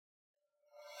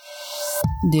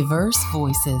Diverse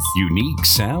voices. Unique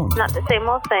sound. Not the same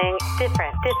old thing.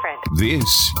 Different. This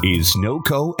is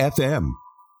NoCo FM.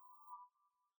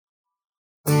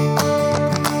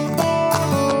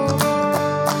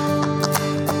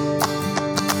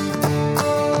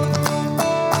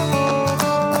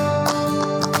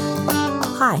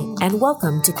 Hi, and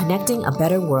welcome to Connecting a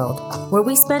Better World, where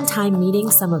we spend time meeting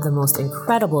some of the most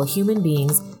incredible human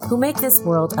beings who make this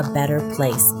world a better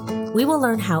place. We will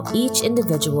learn how each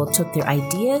individual took their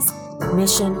ideas,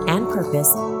 mission, and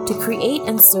purpose to create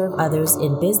and serve others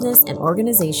in business and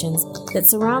organizations that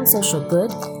surround social good,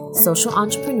 social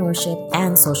entrepreneurship,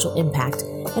 and social impact,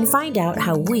 and find out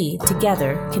how we,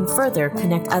 together, can further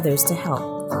connect others to help.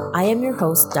 I am your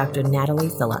host, Dr. Natalie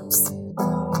Phillips.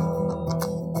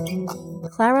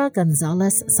 Clara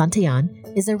Gonzalez Santillan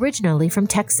is originally from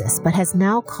Texas, but has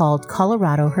now called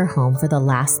Colorado her home for the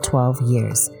last 12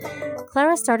 years.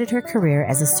 Clara started her career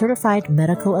as a certified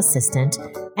medical assistant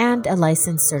and a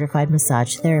licensed certified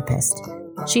massage therapist.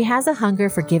 She has a hunger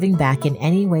for giving back in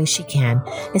any way she can,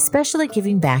 especially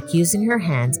giving back using her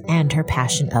hands and her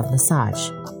passion of massage.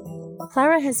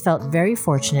 Clara has felt very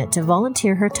fortunate to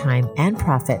volunteer her time and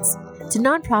profits to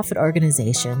nonprofit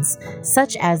organizations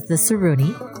such as the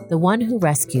Saruni, the One Who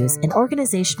Rescues, an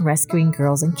organization rescuing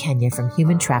girls in Kenya from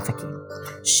human trafficking,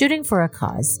 Shooting for a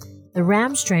Cause, the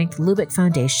Ram Strength Lubick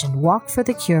Foundation, Walk for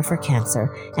the Cure for Cancer,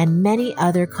 and many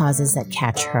other causes that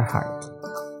catch her heart.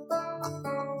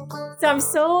 So I'm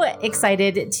so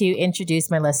excited to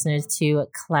introduce my listeners to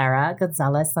Clara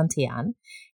Gonzalez Santillan.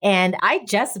 And I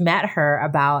just met her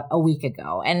about a week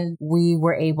ago, and we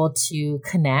were able to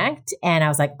connect. And I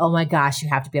was like, oh my gosh, you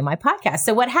have to be on my podcast.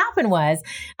 So what happened was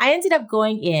I ended up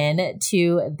going in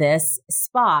to this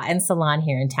spa and salon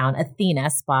here in town, Athena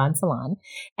Spa and Salon.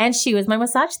 And she was my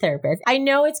massage therapist. I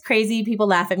know it's crazy. People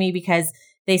laugh at me because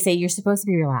they say you're supposed to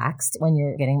be relaxed when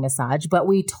you're getting a massage, but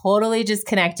we totally just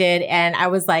connected. And I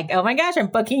was like, oh my gosh, I'm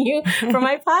booking you for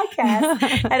my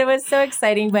podcast. And it was so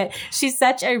exciting, but she's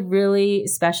such a really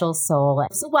special soul.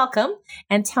 So welcome,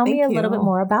 and tell me a little bit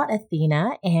more about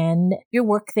Athena and your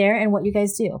work there and what you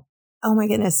guys do. Oh my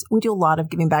goodness. We do a lot of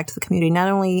giving back to the community. Not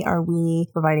only are we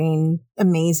providing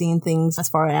amazing things as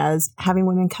far as having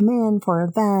women come in for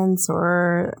events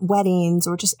or weddings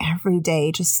or just every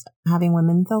day, just having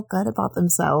women feel good about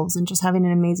themselves and just having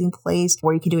an amazing place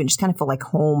where you can do it and just kind of feel like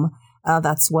home.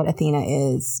 That's what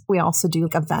Athena is. We also do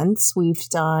events. We're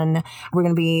going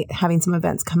to be having some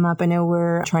events come up. I know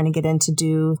we're trying to get in to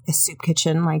do a soup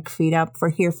kitchen, like Feed Up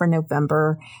for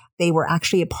November. They were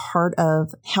actually a part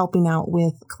of helping out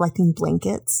with collecting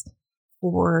blankets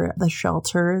for the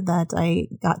shelter that I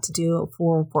got to do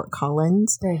for Fort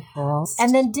Collins. Very cool.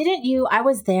 And then I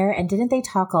was there, and didn't they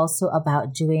talk also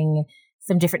about doing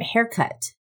some different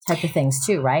haircut type of things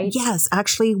too, right? Yes.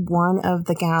 Actually, one of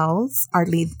the gals, our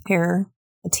lead hair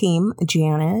team,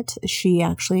 Janet, she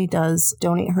actually does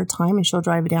donate her time, and she'll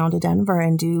drive down to Denver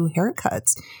and do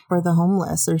haircuts for the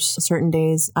homeless. There's certain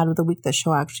days out of the week that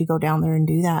she'll actually go down there and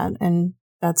do that. And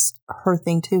that's her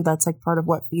thing too. That's like part of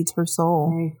what feeds her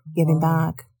soul, giving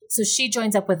back. So she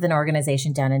joins up with an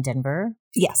organization down in Denver?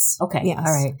 Yes. Okay. Yes.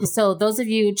 All right. So those of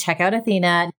you, check out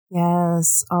Athena.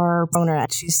 Yes. Our owner,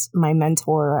 she's my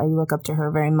mentor. I look up to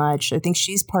her very much. I think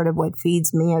she's part of what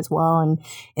feeds me as well and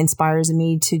inspires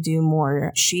me to do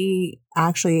more. She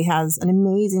actually has an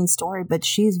amazing story, but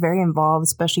she's very involved,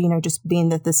 especially, just being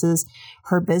that this is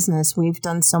her business. We've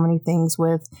done so many things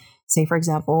with, say, for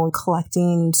example,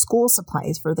 collecting school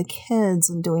supplies for the kids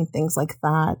and doing things like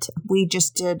that. We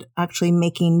just did actually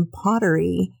making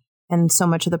pottery, and so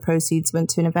much of the proceeds went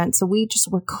to an event. So we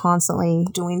just were constantly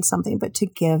doing something, but to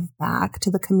give back to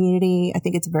the community, I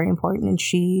think it's very important. And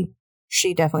she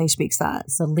definitely speaks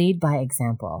that. So lead by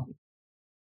example.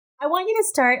 I want you to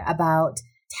start about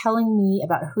telling me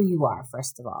about who you are,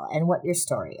 first of all, and what your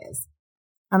story is.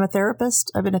 I'm a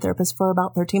therapist. I've been a therapist for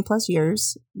about 13 plus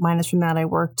years. Minus from that, I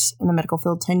worked in the medical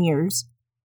field 10 years.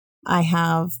 I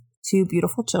have 2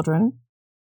 beautiful children.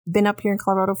 Been up here in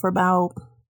Colorado for about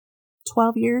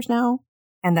 12 years now,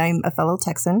 and I'm a fellow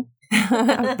Texan.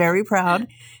 I'm very proud,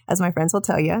 as my friends will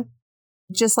tell you.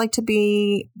 Just like to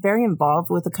be very involved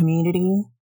with the community,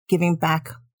 giving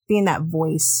back, being that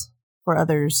voice for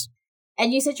others.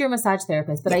 And you said you're a massage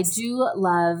therapist, but Yes. I do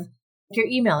love your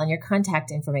email and your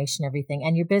contact information, everything.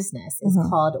 And your business is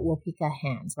called Wopika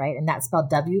Hands, right? And that's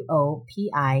spelled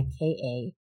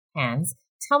Wopika Hands.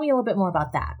 Tell me a little bit more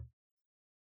about that.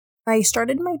 I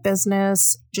started my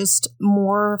business just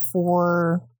more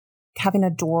for having a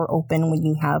door open when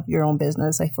you have your own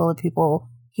business. I feel that people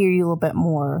hear you a little bit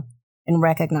more and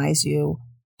recognize you.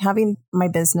 Having my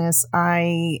business,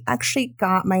 I actually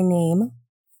got my name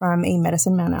from a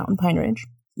medicine man out in Pine Ridge.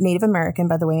 Native American,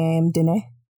 by the way. I am Diné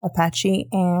Apache,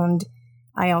 and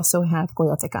I also have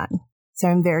Coyotecan. So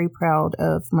I'm very proud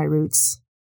of my roots.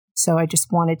 So I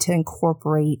just wanted to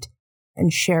incorporate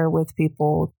and share with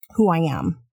people who I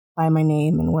am by my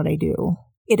name and what I do.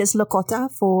 It is Lakota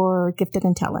for gifted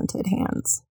and talented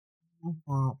hands. I love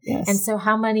that. Yes. And so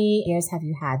how many years have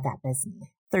you had that business?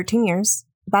 13 years.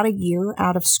 About a year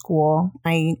out of school,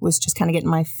 I was just kind of getting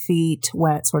my feet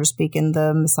wet, so to speak, in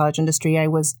the massage industry. I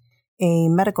was a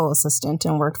medical assistant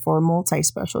and worked for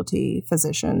multi-specialty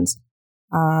physicians.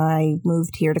 I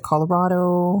moved here to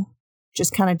Colorado,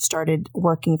 just kind of started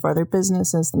working for other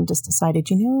businesses and just decided,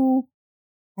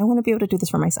 I want to be able to do this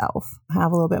for myself,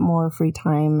 have a little bit more free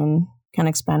time and kind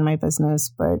of expand my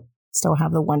business, but still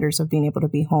have the wonders of being able to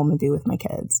be home and be with my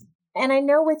kids. And I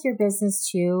know with your business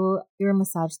too, you're a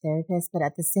massage therapist, but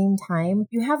at the same time,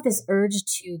 you have this urge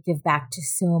to give back to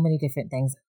so many different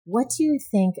things. What do you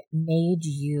think made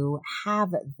you have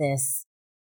this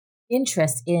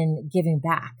interest in giving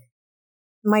back?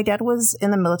 My dad was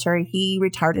in the military. He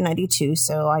retired in 92,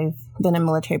 so I've been a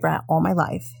military brat all my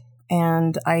life.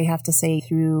 And I have to say,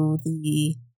 through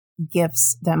the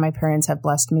gifts that my parents have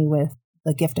blessed me with,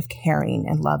 the gift of caring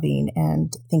and loving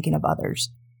and thinking of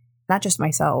others, not just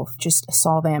myself, just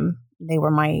saw them. They were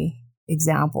my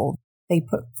example. They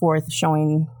put forth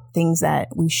showing things that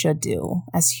we should do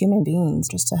as human beings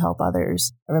just to help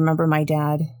others. I remember my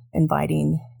dad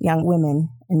inviting young women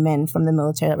and men from the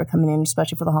military that were coming in,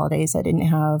 especially for the holidays, that didn't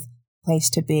have a place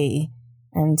to be.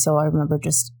 And so I remember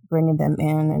just bringing them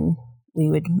in, and we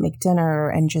would make dinner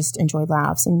and just enjoy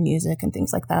laughs and music and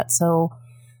things like that. So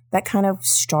that kind of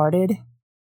started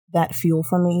that fuel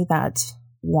for me, that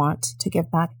want to give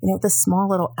back. This small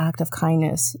little act of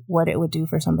kindness, what it would do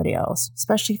for somebody else,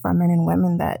 especially for men and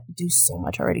women that do so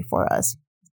much already for us.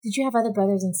 Did you have other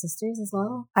brothers and sisters as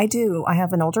well? I do. I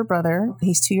have an older brother.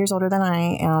 He's 2 years older than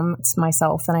I am. It's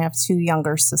myself. And I have 2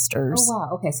 younger sisters. Oh, wow.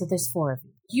 Okay. So there's 4 of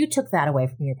you. You took that away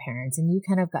from your parents and you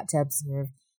kind of got to observe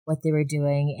what they were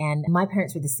doing. And my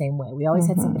parents were the same way. We always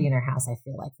had somebody in our house, I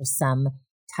feel like, for some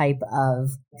type of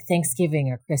Thanksgiving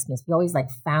or Christmas. We always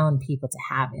found people to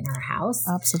have in our house.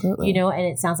 Absolutely. And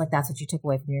it sounds like that's what you took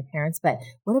away from your parents. But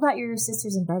what about your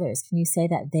sisters and brothers? Can you say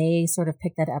that they sort of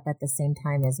picked that up at the same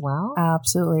time as well?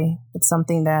 Absolutely. It's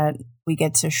something that we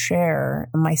get to share.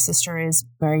 My sister is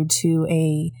married to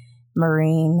a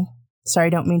Marine. Sorry,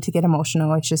 I don't mean to get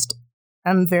emotional. It's just,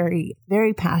 I'm very,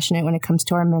 very passionate when it comes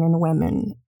to our men and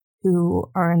women who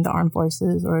are in the armed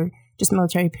forces or just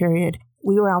military period.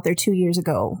 We were out there 2 years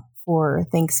ago for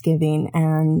Thanksgiving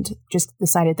and just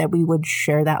decided that we would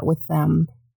share that with them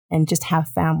and just have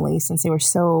family, since they were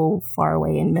so far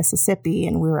away in Mississippi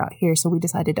and we were out here. So we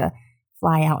decided to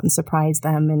fly out and surprise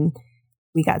them. And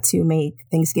we got to make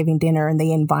Thanksgiving dinner, and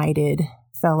they invited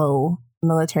fellow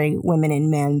military women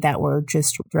and men that were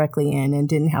just directly in and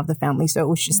didn't have the family. So it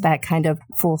was just that kind of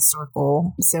full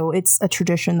circle. So it's a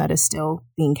tradition that is still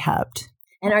being kept.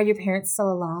 And are your parents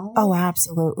still alive? Oh,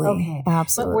 absolutely. Okay.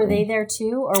 Absolutely. But were they there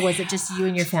too? Or was it just you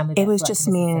and your family? It was just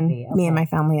me and my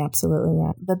family. Absolutely.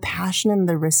 Yeah. The passion and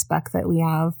the respect that we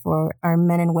have for our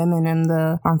men and women in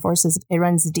the armed forces, it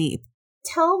runs deep.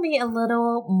 Tell me a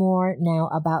little more now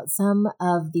about some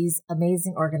of these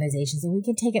amazing organizations, and we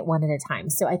can take it one at a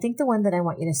time. So I think the one that I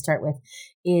want you to start with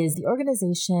is the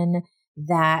organization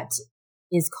that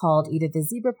is called either the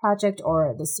Zebra Project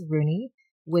or the Saruni,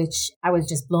 which I was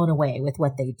just blown away with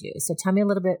what they do. So tell me a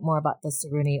little bit more about the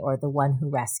Saruni, or the One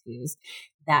Who Rescues,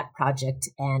 that project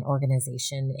and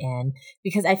organization. And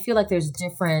because I feel like there's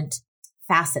different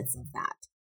facets of that.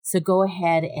 So go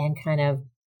ahead and kind of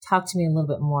talk to me a little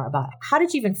bit more about how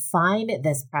did you even find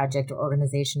this project or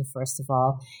organization, first of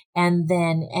all, and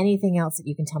then anything else that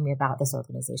you can tell me about this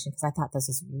organization, because I thought this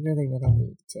was really, really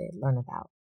neat to learn about.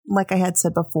 Like I had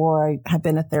said before, I had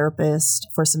been a therapist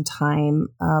for some time,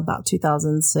 about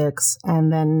 2006,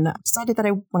 and then decided that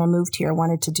when I moved here, I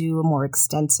wanted to do a more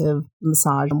extensive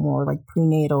massage, more like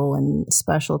prenatal and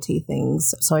specialty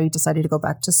things. So I decided to go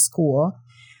back to school,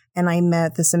 and I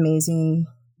met this amazing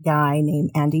guy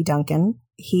named Andy Duncan.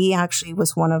 He actually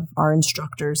was one of our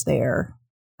instructors there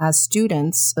as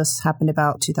students. This happened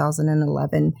about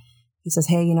 2011. He says,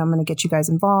 hey, I'm going to get you guys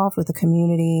involved with the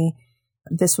community.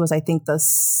 This was, I think, the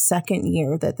second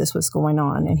year that this was going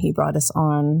on, and he brought us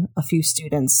on a few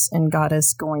students and got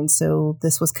us going. So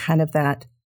this was kind of that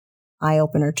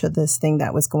eye-opener to this thing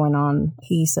that was going on.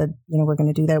 He said, we're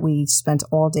going to do that. We spent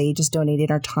all day just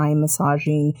donating our time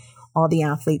massaging all the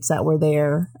athletes that were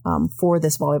there for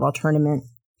this volleyball tournament.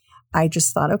 I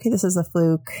just thought, okay, this is a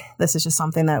fluke. This is just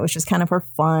something that was just kind of for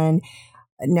fun.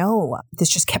 No, this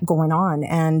just kept going on.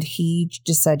 And he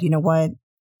just said, you know what?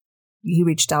 he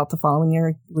reached out the following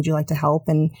year, would you like to help?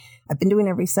 And I've been doing it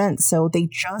ever since. So they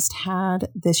just had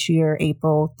this year,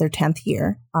 April, their 10th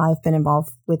year. I've been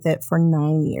involved with it for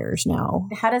 9 years now.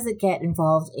 How does it get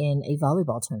involved in a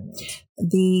volleyball tournament?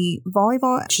 The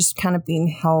volleyball just kind of being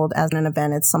held as an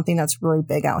event. It's something that's really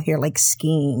big out here, like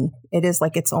skiing. It is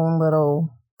like its own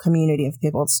little community of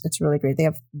people. It's really great. They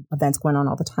have events going on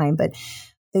all the time, but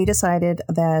they decided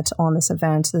that on this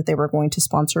event that they were going to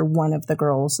sponsor one of the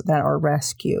girls that are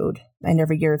rescued. And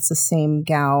every year it's the same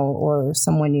gal or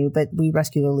someone new, but we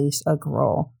rescue at least a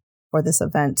girl for this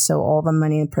event. So all the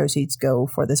money and proceeds go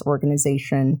for this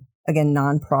organization, again,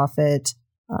 nonprofit.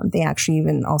 They actually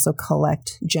even also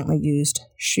collect gently used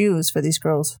shoes for these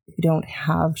girls who don't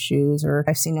have shoes. Or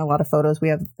I've seen a lot of photos. We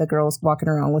have the girls walking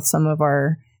around with some of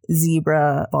our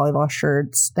zebra volleyball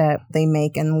shirts that they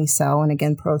make and we sell. And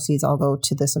again, proceeds all go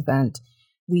to this event.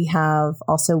 We have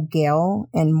also Gail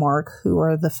and Mark, who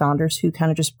are the founders who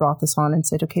kind of just brought this on and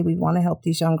said, okay, we want to help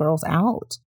these young girls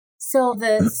out. So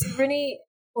the Serenity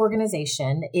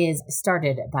organization is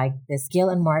started by this Gail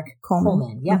and Mark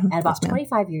Coleman. Yeah, at about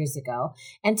 25 years ago.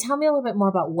 And tell me a little bit more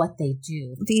about what they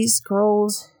do. These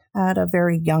girls at a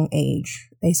very young age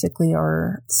basically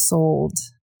are sold.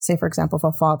 Say, for example, if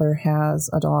a father has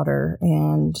a daughter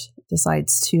and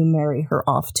decides to marry her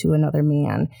off to another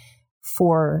man,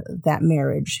 for that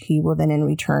marriage, he will then in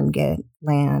return get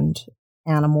land,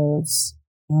 animals,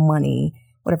 money,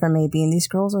 whatever it may be. And these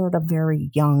girls are at a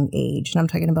very young age. And I'm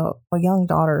talking about a young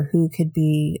daughter who could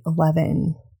be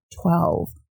 11, 12,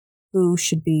 who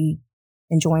should be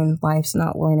enjoying life,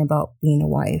 not worrying about being a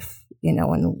wife,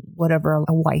 and whatever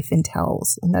a wife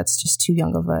entails. And that's just too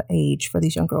young of an age for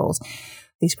these young girls.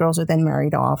 These girls are then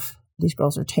married off. These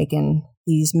girls are taken.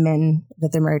 These men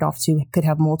that they're married off to could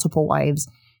have multiple wives.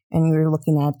 And you're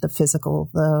looking at the physical,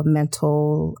 the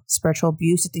mental, spiritual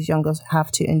abuse that these young girls have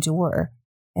to endure.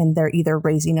 And they're either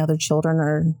raising other children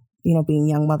or, being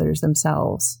young mothers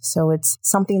themselves. So it's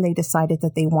something they decided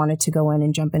that they wanted to go in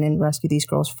and jump in and rescue these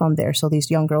girls from there. So these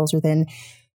young girls are then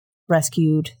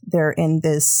rescued. They're in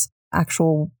this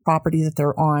actual property that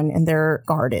they're on and they're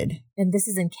guarded. And this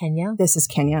is in Kenya? This is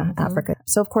Kenya, Africa.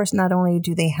 So of course, not only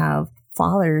do they have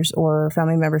fathers or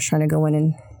family members trying to go in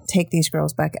and take these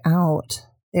girls back out,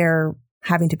 they're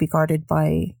having to be guarded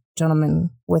by gentlemen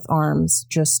with arms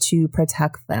just to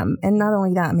protect them. And not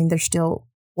only that, they're still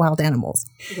wild animals.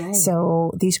 Right.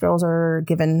 So these girls are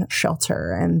given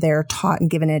shelter and they're taught and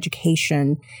given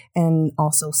education and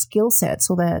also skill set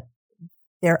so that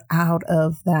they're out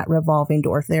of that revolving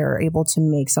door. They're able to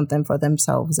make something for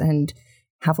themselves and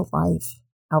have a life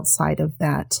outside of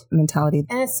that mentality.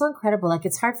 And it's so incredible. Like,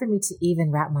 it's hard for me to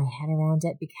even wrap my head around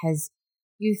it because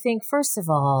you think, first of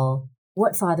all,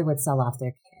 what father would sell off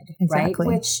their kid, exactly.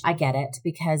 Right? Which I get it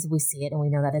because we see it and we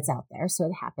know that it's out there. So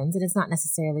it happens. And it's not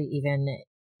necessarily even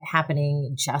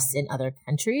happening just in other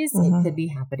countries. It could be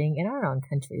happening in our own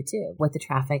country too with the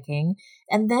trafficking.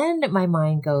 And then my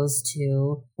mind goes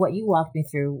to what you walked me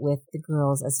through with the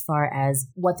girls as far as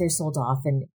what they're sold off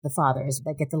and the fathers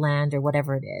that get the land or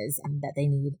whatever it is that they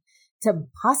need to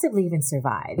possibly even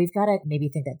survive. We've got to maybe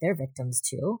think that they're victims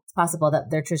too. It's possible that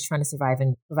they're just trying to survive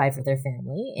and provide for their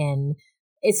family. And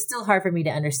it's still hard for me to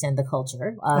understand the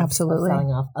culture of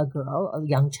selling off a girl, a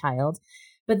young child.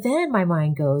 But then my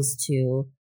mind goes to,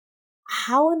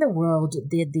 how in the world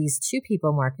did these two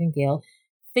people, Mark and Gail,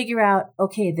 figure out,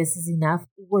 okay, this is enough.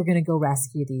 We're going to go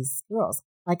rescue these girls.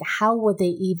 Like, how would they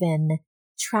even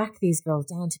track these girls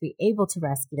down to be able to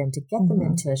rescue them, to get them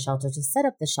into a shelter, to set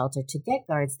up the shelter, to get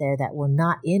guards there that were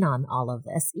not in on all of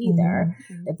this either?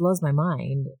 It blows my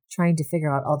mind trying to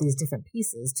figure out all these different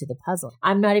pieces to the puzzle.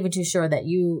 I'm not even too sure that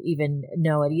you even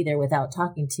know it either without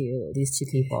talking to these two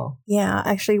people. Yeah,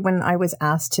 actually, when I was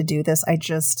asked to do this,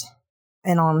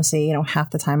 and honestly,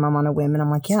 half the time I'm on a whim and I'm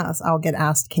like, yes, I'll get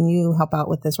asked, can you help out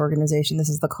with this organization? This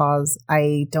is the cause.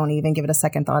 I don't even give it a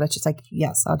second thought. It's just like,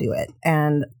 yes, I'll do it.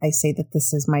 And I say that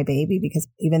this is my baby because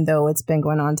even though it's been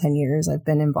going on 10 years, I've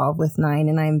been involved with 9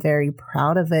 and I'm very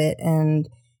proud of it. And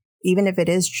even if it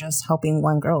is just helping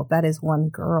one girl, that is one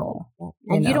girl.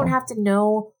 And you don't have to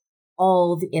know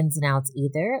all the ins and outs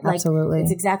either. Absolutely.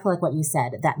 It's exactly like what you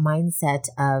said, that mindset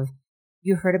of,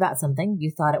 you heard about something,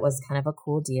 you thought it was kind of a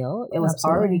cool deal. It was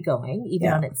already going, even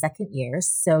on its second year.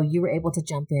 So you were able to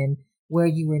jump in where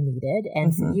you were needed.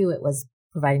 And for you, it was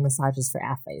providing massages for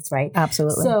athletes, right?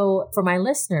 Absolutely. So for my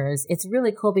listeners, it's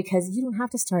really cool because you don't have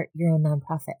to start your own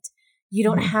nonprofit. You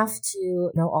don't have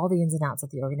to know all the ins and outs of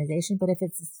the organization. But if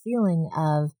it's this feeling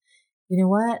of, you know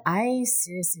what? I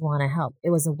seriously want to help.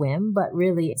 It was a whim, but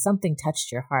really something touched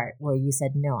your heart where you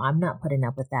said, no, I'm not putting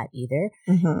up with that either.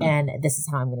 Mm-hmm. And this is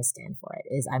how I'm going to stand for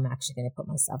it, is I'm actually going to put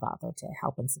myself out there to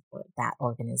help and support that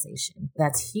organization.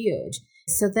 That's huge.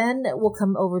 So then we'll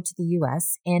come over to the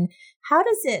U.S. And how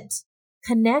does it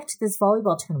connect this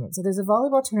volleyball tournament? So there's a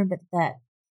volleyball tournament that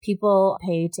people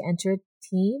pay to enter a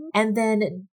team, and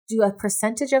then do a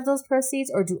percentage of those proceeds,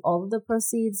 or do all of the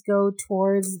proceeds go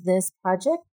towards this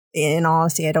project? In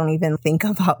honesty, I don't even think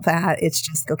about that. It's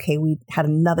just, okay, we had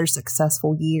another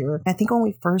successful year. I think when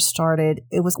we first started,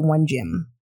 it was one gym.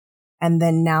 And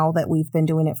then now that we've been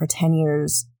doing it for 10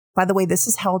 years, by the way, this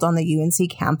is held on the UNC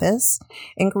campus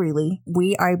in Greeley.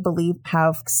 We, I believe,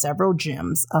 have several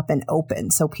gyms up and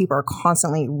open. So people are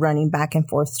constantly running back and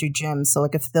forth through gyms. So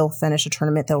like if they'll finish a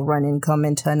tournament, they'll run and come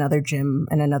into another gym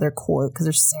and another court because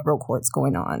there's several courts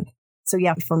going on. So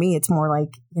yeah, for me, it's more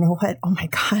like, you know what? Oh my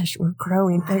gosh, we're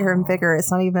growing bigger and bigger.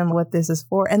 It's not even what this is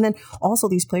for. And then also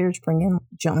these players bring in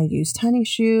gently used tennis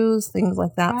shoes, things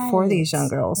like that for these young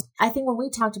girls. I think when we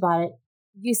talked about it,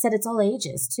 you said it's all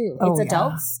ages too. It's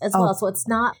adults as well. So it's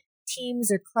not teams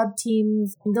or club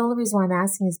teams. And the only reason why I'm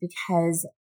asking is because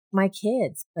my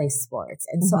kids play sports.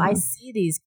 And so I see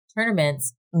these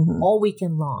tournaments all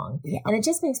weekend long. Yeah. And it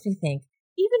just makes me think,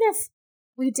 even if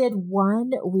we did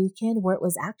one weekend where it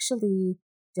was actually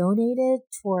donated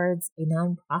towards a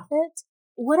nonprofit,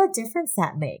 what a difference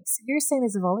that makes. You're saying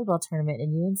there's a volleyball tournament in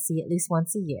UNC at least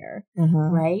once a year,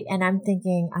 right? And I'm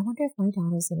thinking, I wonder if my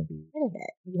daughter's going to be part of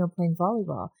it, you know, playing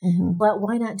volleyball. But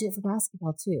why not do it for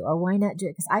basketball too? Or why not do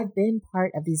it? Because I've been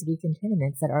part of these weekend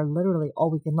tournaments that are literally all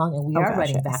weekend long, and we are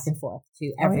running back and forth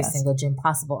to every single gym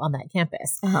possible on that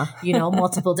campus, you know,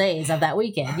 multiple days of that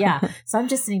weekend. Yeah. So I'm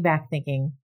just sitting back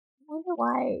thinking, I wonder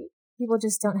why people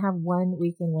just don't have one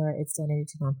weekend where it's donated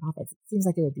to nonprofits. It seems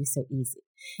like it would be so easy.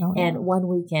 And one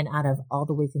weekend out of all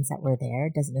the weekends that were there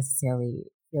doesn't necessarily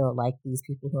feel like these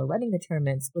people who are running the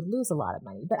tournaments would lose a lot of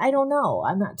money. But I don't know.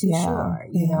 I'm not too sure,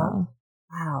 you know?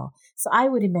 Wow. So I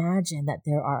would imagine that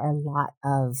there are a lot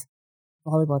of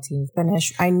volleyball teams.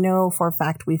 I know for a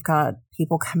fact we've got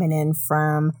people coming in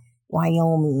from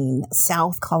Wyoming,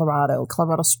 South Colorado,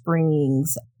 Colorado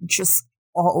Springs, just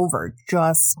all over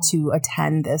just to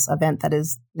attend this event that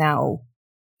is now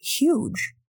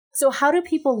huge. So how do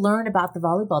people learn about the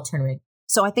volleyball tournament?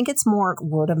 So I think it's more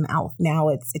word of mouth. Now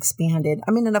it's expanded.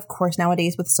 I mean, and of course,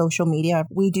 nowadays with social media,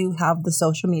 we do have the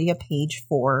social media page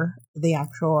for the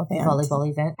actual event. Volleyball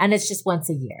event. And it's just once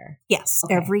a year. Yes,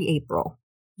 every April.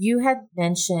 You had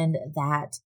mentioned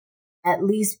that at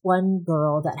least one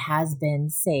girl that has been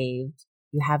saved,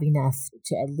 you have enough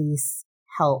to at least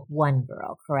help one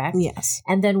girl, correct? Yes.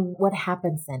 And then what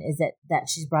happens then? Is it that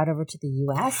she's brought over to the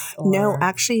U.S.? Or? No,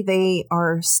 actually, they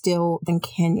are still in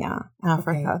Kenya,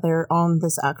 Africa. Okay. They're on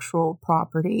this actual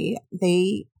property.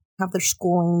 They have their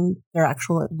schooling, their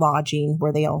actual lodging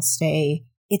where they all stay.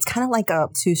 It's kind of like a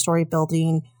 2-story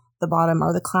building. The bottom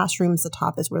are the classrooms. The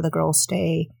top is where the girls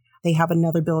stay. They have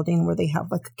another building where they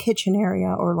have like a kitchen area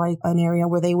or like an area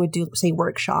where they would do, say,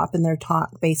 workshop, and they're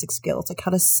taught basic skills like how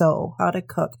to sew, how to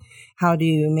cook, how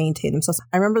to maintain themselves.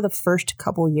 I remember the first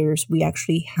couple of years we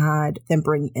actually had them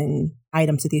bring in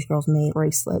items that these girls made,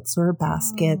 bracelets or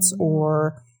baskets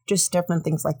or just different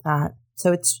things like that.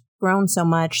 So it's grown so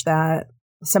much that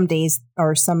some days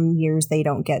or some years they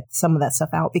don't get some of that stuff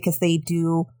out because they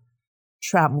do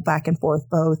travel back and forth,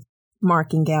 both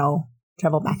Mark and Gail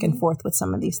travel back and forth with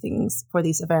some of these things for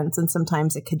these events. And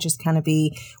sometimes it could just kind of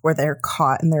be where they're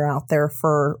caught and they're out there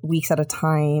for weeks at a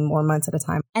time or months at a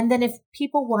time. And then if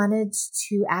people wanted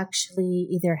to actually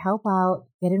either help out,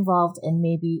 get involved, and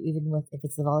maybe even with, if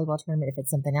it's the volleyball tournament, if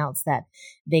it's something else that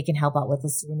they can help out with the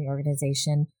Saruni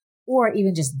organization, or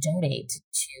even just donate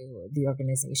to the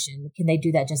organization, can they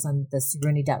do that just on the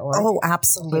Saruni.org? Oh,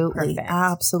 absolutely. Okay,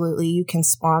 absolutely. You can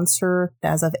sponsor.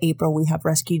 As of April, we have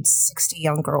rescued 60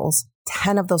 young girls.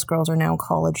 10 of those girls are now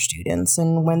college students.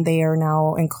 And when they are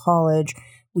now in college,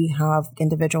 we have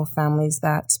individual families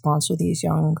that sponsor these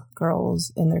young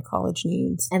girls in their college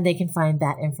needs. And they can find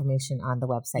that information on the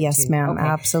website. Yes, too. ma'am. Okay.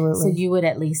 Absolutely. So you would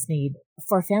at least need,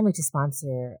 for a family to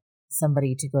sponsor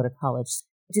somebody to go to college,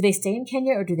 do they stay in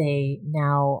Kenya or do they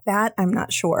now? That I'm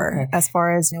not sure. Okay. As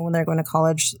far as, when they're going to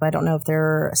college, I don't know if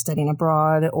they're studying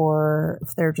abroad or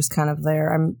if they're just kind of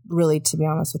there. I'm really, to be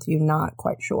honest with you, not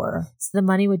quite sure. So the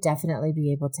money would definitely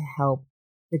be able to help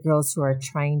the girls who are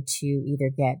trying to either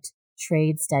get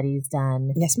trade studies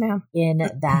done. Yes, ma'am. In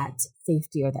that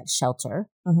safety or that shelter,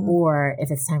 or if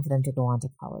it's time for them to go on to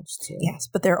college too. Yes,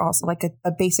 but they're also like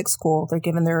a basic school. They're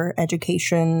given their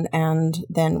education and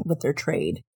then with their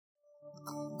trade.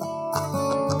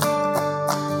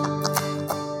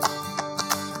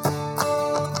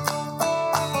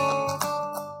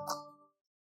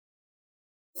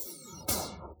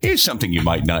 Here's something you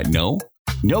might not know.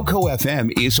 NoCo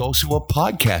FM is also a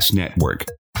podcast network,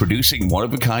 producing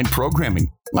one-of-a-kind programming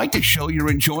like the show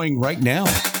you're enjoying right now.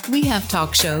 We have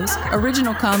talk shows,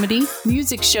 original comedy,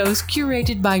 music shows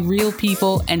curated by real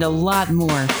people, and a lot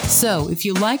more. So if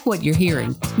you like what you're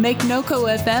hearing, make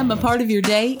NoCo FM a part of your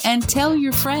day and tell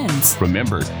your friends.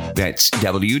 Remember, that's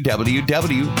www.noco.fm.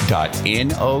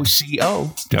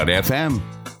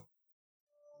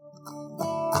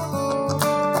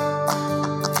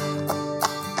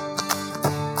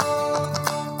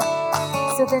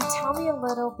 So then tell me a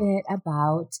little bit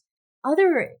about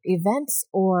other events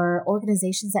or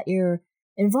organizations that you're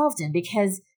involved in,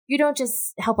 because you don't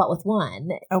just help out with one.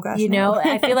 Oh gosh, you know, no.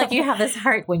 I feel like you have this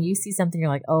heart when you see something, you're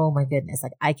like, oh my goodness,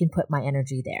 like I can put my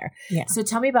energy there. Yeah. So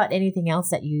tell me about anything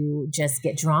else that you just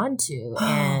get drawn to,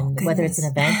 and Oh, whether it's an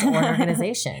event or an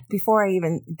organization. Before I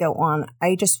even go on,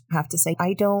 I just have to say,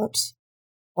 I don't,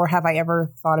 or have I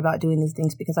ever thought about doing these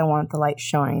things because I want the light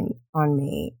shine on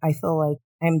me. I feel like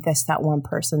I'm just that one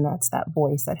person that's that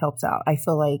voice that helps out. I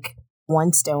feel like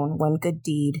one stone, one good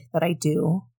deed that I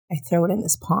do, I throw it in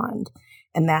this pond.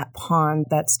 And that pond,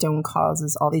 that stone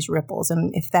causes all these ripples.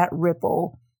 And if that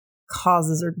ripple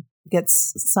causes or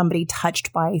gets somebody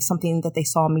touched by something that they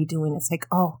saw me doing, it's like,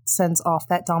 oh, it sends off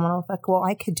that domino effect. Well,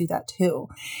 I could do that too.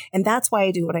 And that's why I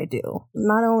do what I do.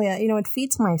 Not only, it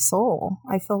feeds my soul.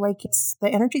 I feel like it's the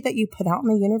energy that you put out in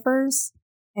the universe,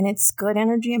 and it's good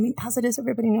energy. I mean, as it is,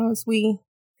 everybody knows we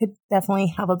could definitely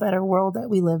have a better world that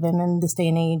we live in this day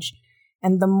and age.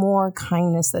 And the more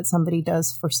kindness that somebody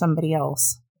does for somebody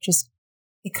else,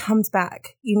 it comes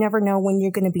back. You never know when you're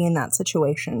going to be in that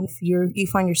situation. If you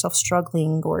find yourself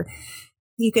struggling, or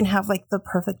you can have like the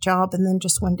perfect job, and then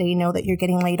just one day you know that you're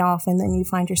getting laid off, and then you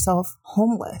find yourself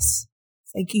homeless.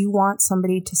 It's like you want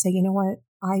somebody to say, you know what,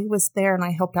 I was there and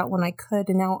I helped out when I could,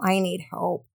 and now I need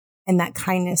help. And that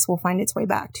kindness will find its way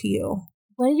back to you.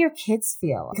 What do your kids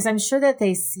feel? Because I'm sure that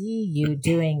they see you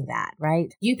doing that,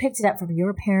 right? You picked it up from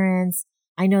your parents.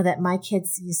 I know that my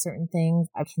kids see certain things.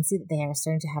 I can see that they are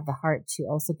starting to have the heart to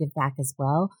also give back as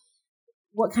well.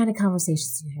 What kind of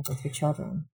conversations do you have with your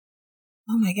children?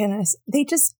 Oh my goodness. They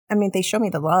show me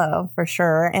the love for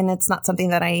sure. And it's not something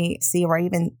that I see or I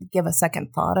even give a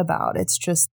second thought about. It's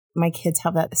just my kids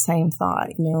have that same thought.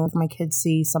 If my kids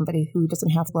see somebody who doesn't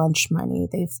have lunch money,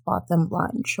 they've bought them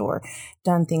lunch or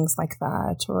done things like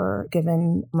that, or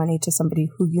given money to somebody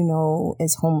who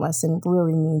is homeless and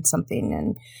really needs something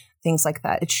and things like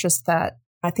that. It's just that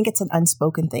I think it's an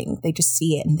unspoken thing. They just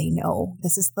see it and they know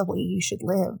this is the way you should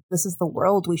live. This is the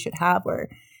world we should have, where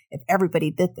if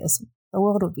everybody did this, the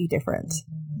world would be different.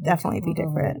 Definitely be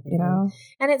different, And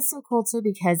it's so cool too,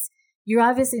 because you're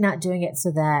obviously not doing it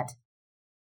so that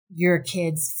your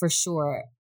kids for sure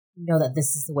know that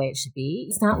this is the way it should be.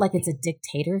 It's not like it's a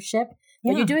dictatorship,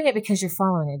 but you're doing it because you're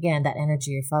following, again, that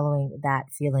energy. You're following that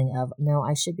feeling of, no,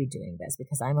 I should be doing this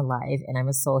because I'm alive and I'm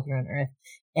a soul here on earth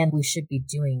and we should be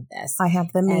doing this. I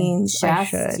have the means. I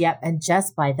should. Yep. And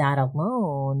just by that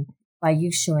alone, by you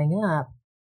showing up,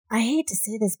 I hate to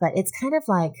say this, but it's kind of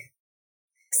like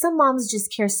some moms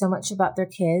just care so much about their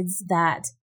kids that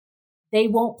they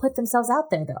won't put themselves out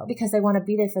there, though, because they want to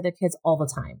be there for their kids all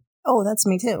the time. Oh, that's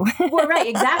me too. Well, right,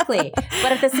 exactly.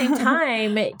 But at the same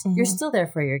time, you're still there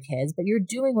for your kids, but you're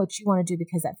doing what you want to do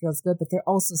because that feels good, but they're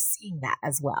also seeing that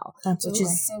as well, Absolutely. Which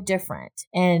is so different.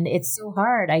 And it's so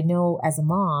hard, I know, as a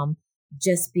mom,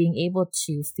 just being able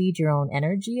to feed your own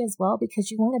energy as well, because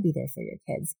you want to be there for your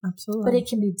kids. Absolutely. But it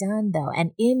can be done, though.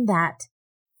 And in that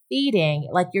feeding,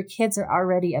 like your kids are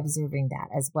already observing that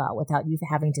as well, without you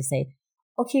having to say,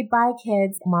 okay, bye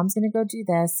kids, mom's going to go do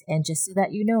this. And just so that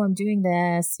I'm doing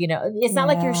this, it's not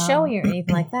like you're showing or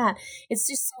anything like that. It's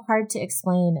just so hard to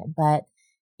explain, but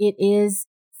it is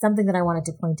something that I wanted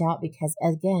to point out because,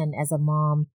 again, as a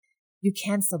mom, you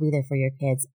can still be there for your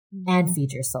kids and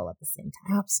feed your soul at the same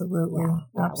time. Absolutely.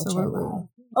 Yeah, Absolutely.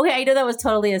 Okay, I know that was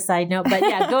totally a side note, but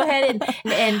yeah, go ahead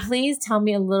and please tell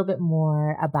me a little bit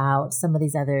more about some of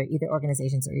these other either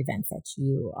organizations or events that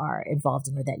you are involved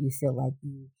in or that you feel like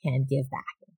you can give back.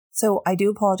 So I do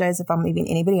apologize if I'm leaving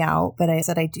anybody out, but I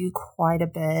said I do quite a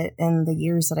bit in the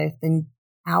years that I've been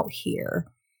out here.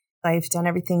 I've done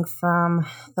everything from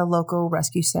the local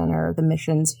rescue center, the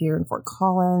missions here in Fort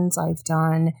Collins. I've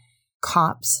done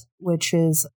COPS, which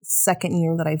is second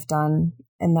year that I've done.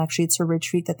 And actually, it's a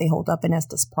retreat that they hold up in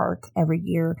Estes Park every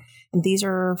year. And these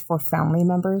are for family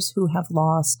members who have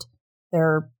lost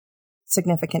their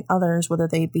significant others, whether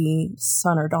they be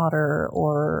son or daughter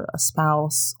or a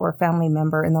spouse or a family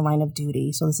member in the line of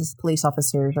duty. So this is police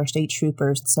officers or state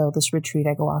troopers. So this retreat,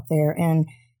 I go out there. And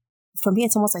for me,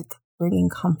 it's almost like bringing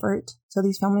comfort to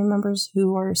these family members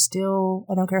who are still,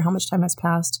 I don't care how much time has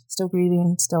passed, still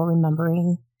grieving, still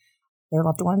remembering their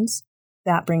loved ones.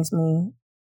 That brings me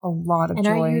a lot of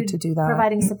joy to do that.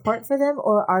 Providing support for them,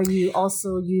 or are you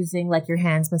also using like your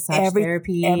hands massage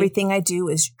therapy? Everything I do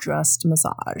is just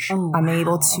massage. Oh, I'm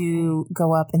able to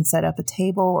go up and set up a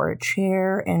table or a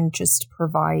chair and just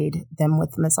provide them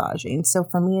with massaging. So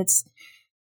for me, it's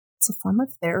a form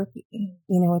of therapy.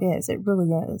 It is. It really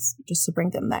is. Just to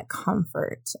bring them that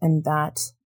comfort and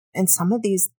some of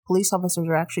these police officers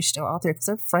are actually still out there because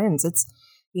they're friends. It's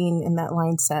being in that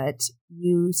mindset.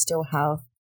 You still have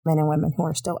men and women who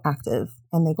are still active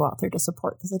and they go out there to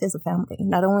support because it is a family.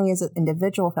 Not only is it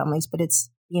individual families, but it's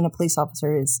being a police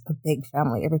officer is a big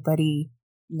family. Everybody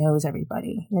knows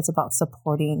everybody. And it's about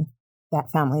supporting that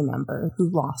family member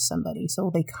who lost somebody. So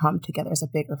they come together as a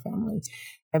bigger family.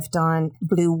 I've done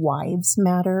Blue Wives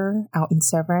Matter out in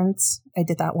Severance. I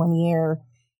did that 1 year.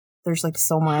 There's like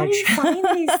so much. How do you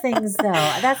find these things though?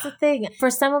 That's the thing.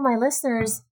 For some of my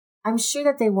listeners, I'm sure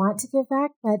that they want to give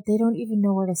back, but they don't even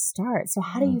know where to start. So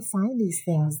how do you find these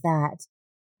things that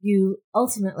you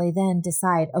ultimately then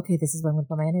decide, okay, this is where I'm going to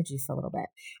put my energy for a little bit?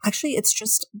 Actually, it's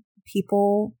just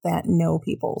people that know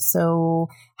people. So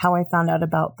how I found out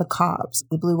about the cops,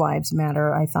 the Blue Wives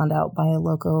Matter, I found out by a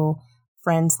local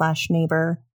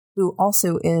friend/neighbor who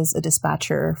also is a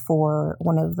dispatcher for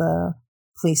one of the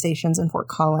police stations in Fort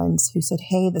Collins, who said,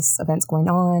 hey, this event's going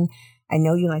on. I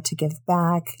know you like to give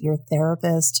back. You're a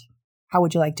therapist. How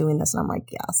would you like doing this? And I'm like,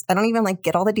 yes. I don't even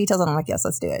get all the details. And I'm like, yes,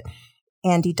 let's do it.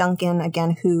 Andy Duncan,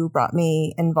 again, who brought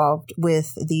me involved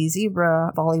with the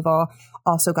zebra volleyball,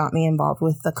 also got me involved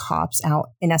with the cops out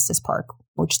in Estes Park,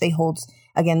 which they hold.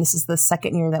 Again, this is the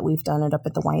second year that we've done it up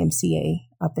at the YMCA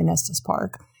up in Estes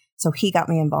Park. So he got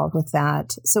me involved with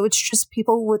that. So it's just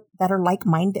people that are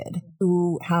like-minded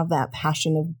who have that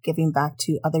passion of giving back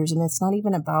to others. And it's not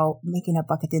even about making a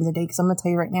buck at the end of the day, because I'm going to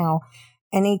tell you right now,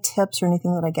 any tips or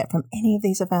anything that I get from any of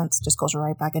these events just goes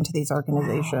right back into these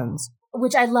organizations. Wow.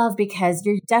 Which I love, because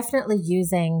you're definitely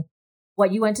using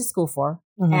what you went to school for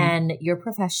and your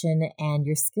profession and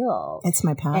your skill. It's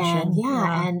my passion.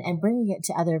 And and bringing it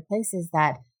to other places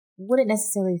that wouldn't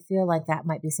necessarily feel like that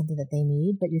might be something that they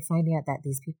need, but you're finding out that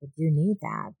these people do need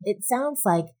that. It sounds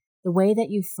like the way that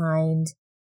you find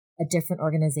a different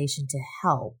organization to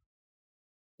help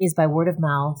is by word of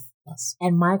mouth. Yes.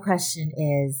 And my question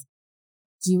is,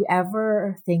 do you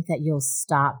ever think that you'll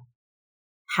stop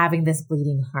having this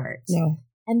bleeding heart? No.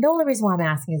 And the only reason why I'm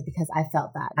asking is because I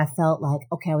felt that. I felt like,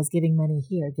 okay, I was giving money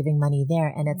here, giving money there.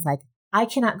 And it's like, I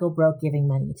cannot go broke giving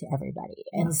money to everybody.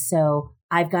 And so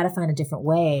I've got to find a different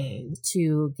way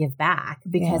to give back,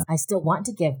 because I still want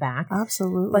to give back.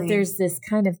 Absolutely. But there's this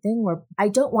kind of thing where I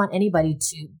don't want anybody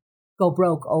to go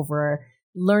broke over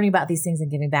learning about these things and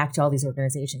giving back to all these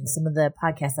organizations. Some of the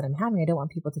podcasts that I'm having, I don't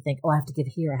want people to think, oh, I have to give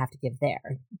here, I have to give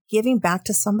there. Giving back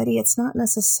to somebody, it's not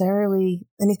necessarily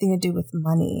anything to do with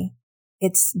money.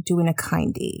 It's doing a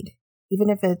kind deed. Even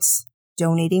if it's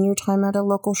donating your time at a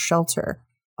local shelter,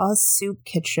 a soup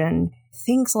kitchen,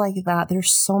 things like that.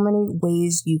 There's so many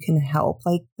ways you can help,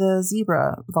 like the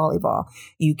zebra volleyball.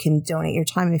 You can donate your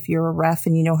time. If you're a ref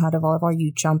and you know how to volleyball,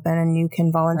 you jump in and you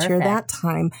can volunteer that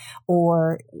time,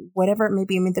 or whatever it may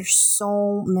be. I mean, there's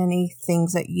so many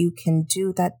things that you can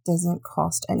do that doesn't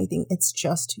cost anything. It's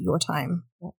just your time.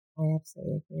 I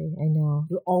absolutely agree. I know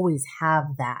you always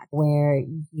have that where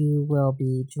you will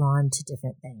be drawn to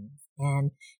different things.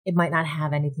 And it might not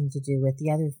have anything to do with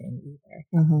the other thing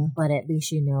either, but at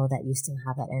least you know that you still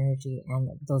have that energy and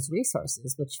those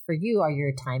resources, which for you are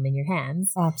your time in your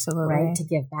hands. Absolutely. Right? To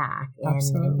give back and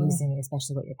using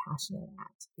especially what you're passionate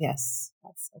at. Yes.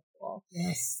 That's so cool.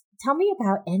 Yes. Tell me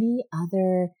about any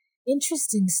other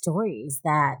interesting stories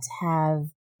that have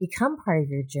become part of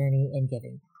your journey in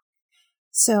giving back.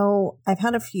 So I've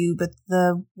had a few, but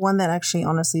the one that actually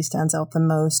honestly stands out the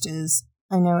most is,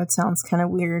 I know it sounds kind of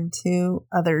weird to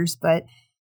others, but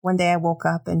one day I woke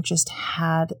up and just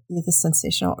had the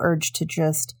sensational urge to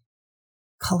just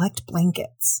collect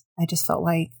blankets. I just felt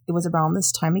like it was around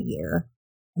this time of year.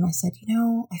 And I said,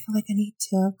 I feel like I need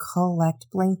to collect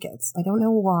blankets. I don't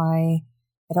know why.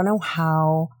 I don't know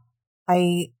how.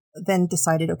 I then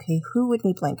decided, okay, who would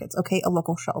need blankets? Okay, a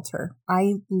local shelter.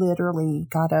 I literally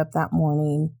got up that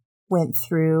morning, went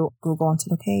through Google and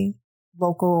said, okay,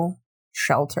 local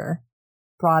shelter.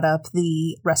 Brought up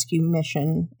the rescue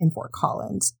mission in Fort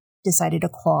Collins, decided to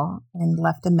call and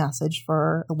left a message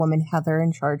for a woman, Heather,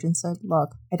 in charge, and said, look,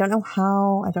 I don't know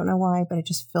how, I don't know why, but I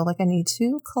just feel like I need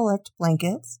to collect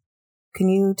blankets. Can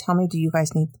you tell me, do you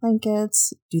guys need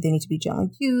blankets? Do they need to be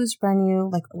gently used, brand new?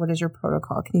 Like, what is your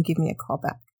protocol? Can you give me a call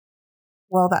back?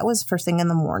 Well, that was first thing in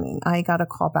the morning. I got a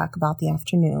call back about the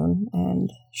afternoon,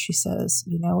 and she says,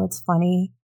 it's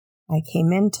funny. I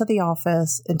came into the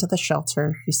office, into the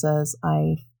shelter. She says,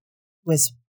 I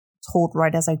was told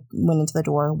right as I went into the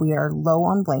door, we are low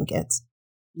on blankets.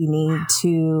 You need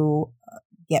to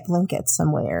get blankets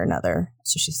some way or another.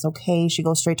 So she says, okay. She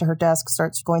goes straight to her desk,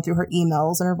 starts going through her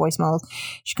emails and her voicemails.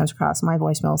 She comes across my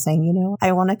voicemail saying,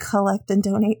 I want to collect and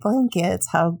donate blankets.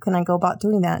 How can I go about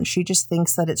doing that? And she just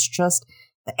thinks that it's just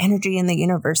the energy in the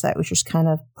universe that was just kind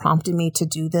of prompting me to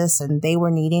do this, and they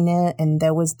were needing it, and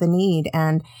there was the need.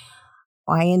 And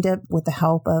I ended up, with the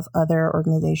help of other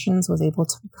organizations, was able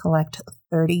to collect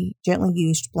 30 gently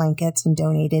used blankets and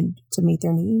donated to meet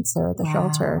their needs there at the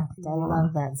shelter. I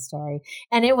love that story.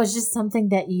 And it was just something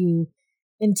that you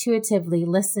intuitively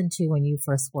listened to when you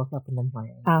first woke up in the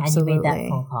morning. Absolutely. And you made that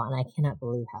phone call, and I cannot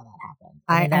believe how that happened.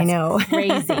 I know.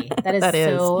 Crazy. That is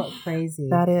so crazy.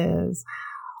 That is.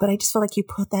 But I just feel like you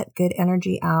put that good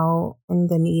energy out and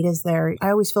the need is there. I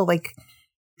always feel like,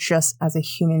 just as a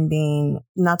human being,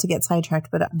 not to get sidetracked,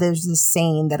 but there's this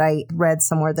saying that I read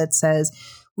somewhere that says,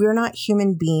 we are not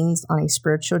human beings on a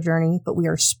spiritual journey, but we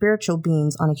are spiritual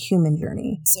beings on a human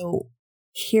journey. So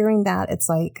hearing that, it's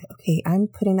like, okay, I'm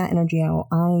putting that energy out.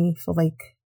 I feel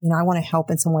like, I want to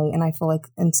help in some way. And I feel like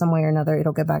in some way or another,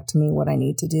 it'll get back to me what I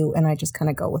need to do. And I just kind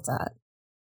of go with that.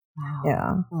 Wow.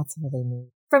 Yeah. That's really neat.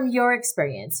 From your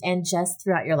experience and just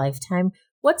throughout your lifetime,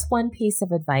 what's one piece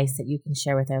of advice that you can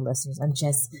share with our listeners on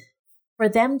just for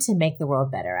them to make the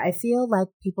world better? I feel like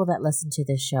people that listen to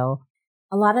this show,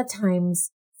 a lot of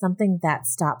times something that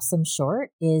stops them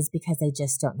short is because they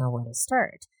just don't know where to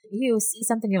start. You see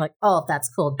something, you're like, oh, that's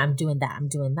cool. I'm doing that.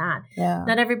 Yeah.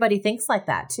 Not everybody thinks like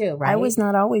that too, right? I was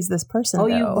not always this person. Oh,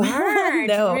 though. you weren't?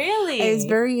 No. Really? I was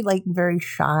very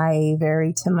shy,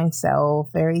 very to myself,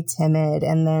 very timid.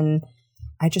 And then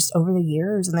I just, over the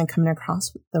years, and then coming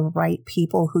across the right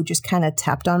people who just kind of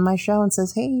tapped on my show and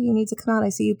says, hey, you need to come out. I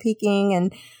see you peaking.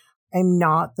 And I'm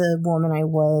not the woman I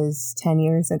was 10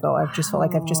 years ago. I've just felt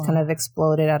like I've just kind of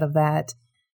exploded out of that.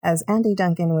 As Andy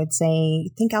Duncan would say,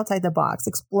 think outside the box,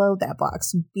 explode that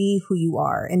box, be who you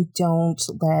are, and don't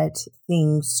let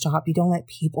things stop you. Don't let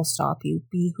people stop you.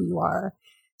 Be who you are.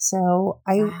 So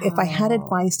if I had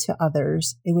advice to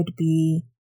others, it would be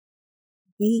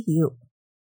you.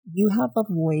 You have a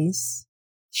voice,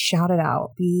 shout it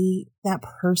out, be that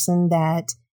person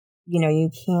that, you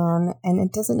can, and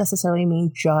it doesn't necessarily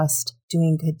mean just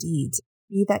doing good deeds.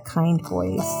 Be that kind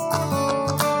voice.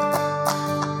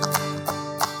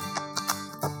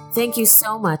 Thank you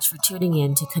so much for tuning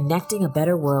in to Connecting a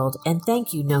Better World, and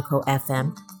thank you, NoCo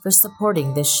FM, for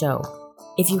supporting this show.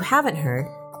 If you haven't heard,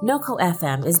 NoCo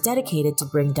FM is dedicated to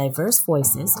bring diverse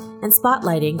voices and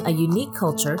spotlighting a unique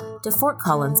culture to Fort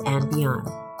Collins and beyond.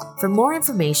 For more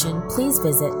information, please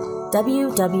visit www.noco.fm.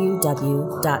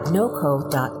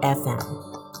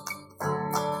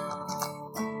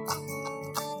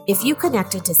 If you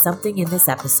connected to something in this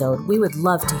episode, we would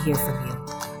love to hear from you.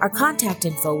 Our contact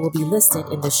info will be listed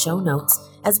in the show notes,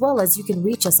 as well as you can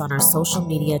reach us on our social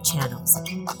media channels.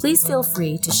 Please feel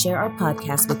free to share our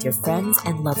podcast with your friends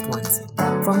and loved ones.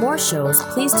 For more shows,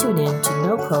 please tune in to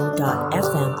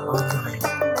noco.fm online.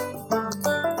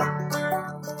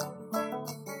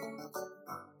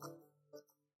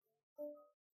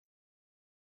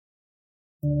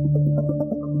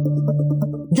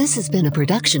 This has been a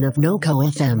production of NoCo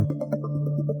FM.